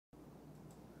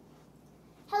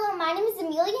My name is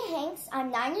Amelia Hanks.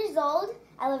 I'm 9 years old.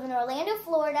 I live in Orlando,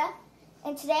 Florida.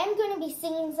 And today I'm going to be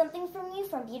singing something from you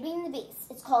from Beauty and the Beast.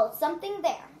 It's called Something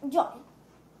There. Enjoy.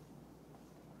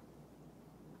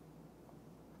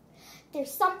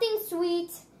 There's something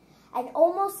sweet and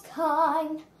almost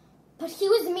kind, but he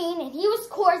was mean and he was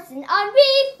coarse and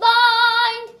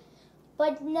unrefined.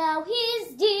 But now he's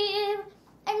dear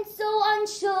and so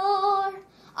unsure.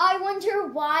 I wonder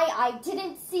why I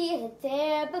didn't see it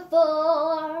there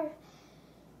before.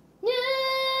 New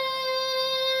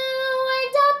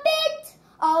and a bit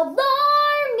alarming.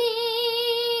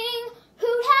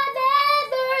 Who'd have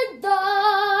ever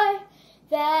thought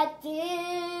that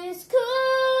this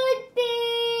could be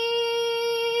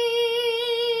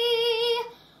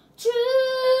true?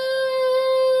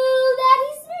 That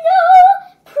he's no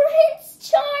Prince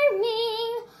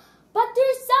Charming, but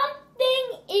there's something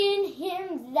in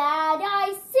him that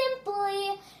I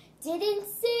simply didn't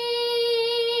see.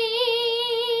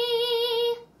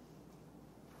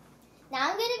 Now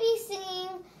I'm going to be singing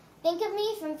Think of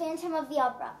Me from Phantom of the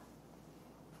Opera.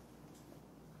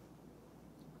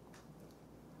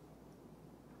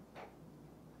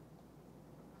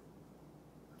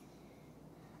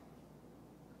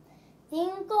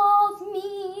 Think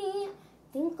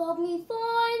of me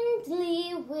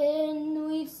fondly when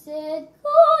we've said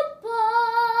goodbye.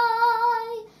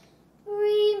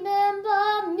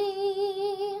 Remember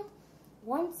me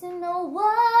once in a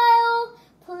while.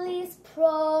 Please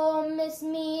promise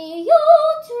me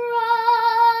you'll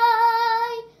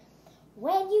try.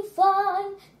 When you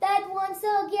find that once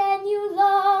again you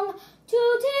long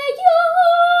to take your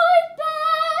heart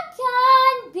back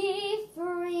and be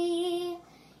free.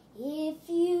 If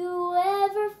you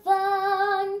ever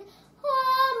find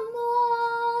a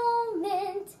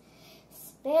moment,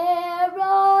 spare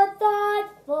a thought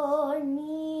for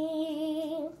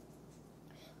me.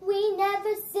 We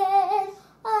never said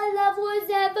our love was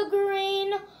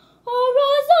evergreen or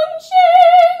as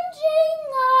unchanging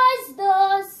as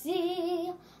the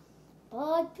sea.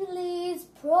 But please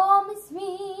promise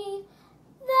me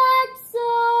that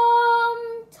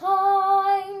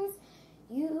sometimes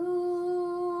you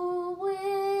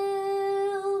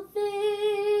will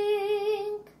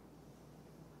think.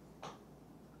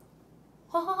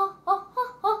 Ha ha ha ha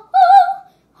ha ha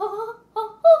ha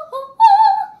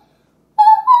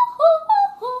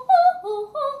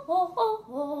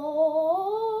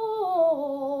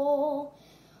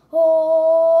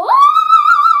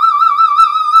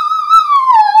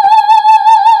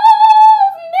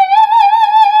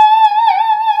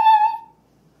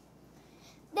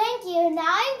Now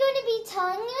I'm going to be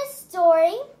telling you a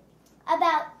story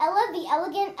about Ella the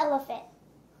Elegant Elephant.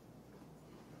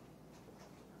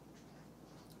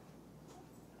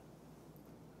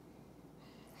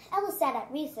 Ella sat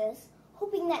at recess,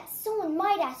 hoping that someone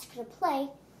might ask her to play,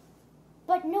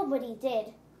 but nobody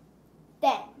did.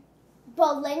 Then,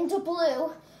 Belinda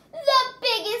Blue, the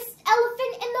biggest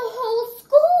elephant in the whole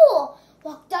school,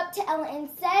 walked up to Ella and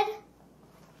said,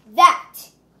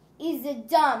 "That is a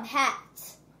dumb hat.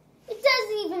 It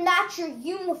doesn't even match your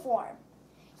uniform."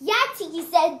 "Yeah, Tiki,"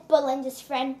 said Belinda's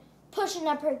friend, pushing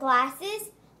up her glasses,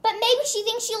 "but maybe she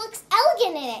thinks she looks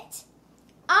elegant in it."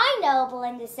 "I know,"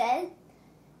 Belinda said.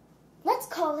 "Let's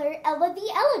call her Ella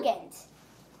the Elegant."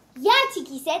 "Yeah,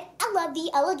 Tiki said, Ella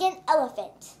the Elegant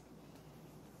Elephant."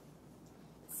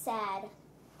 Sad.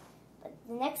 But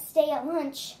the next day at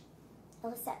lunch,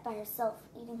 Ella sat by herself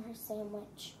eating her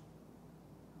sandwich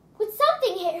when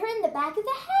something hit her in the back of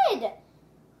the head.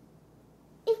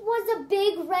 It was a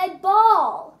big red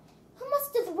ball. Who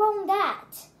must have thrown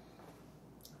that?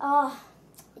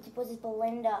 It was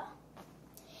Belinda.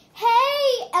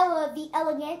 "Hey, Ella the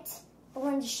Elegant,"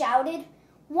 Belinda shouted.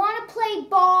 "Want to play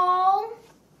ball?"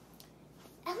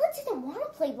 Ella didn't want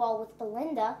to play ball with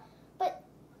Belinda, but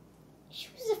she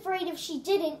was afraid if she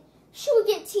didn't, she would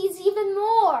get teased even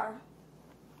more.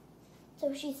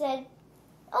 So she said,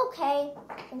 "Okay,"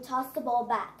 and tossed the ball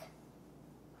back.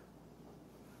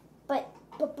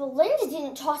 But Belinda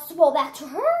didn't toss the ball back to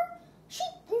her.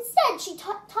 Instead, she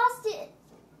tossed it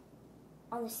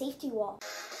on the safety wall.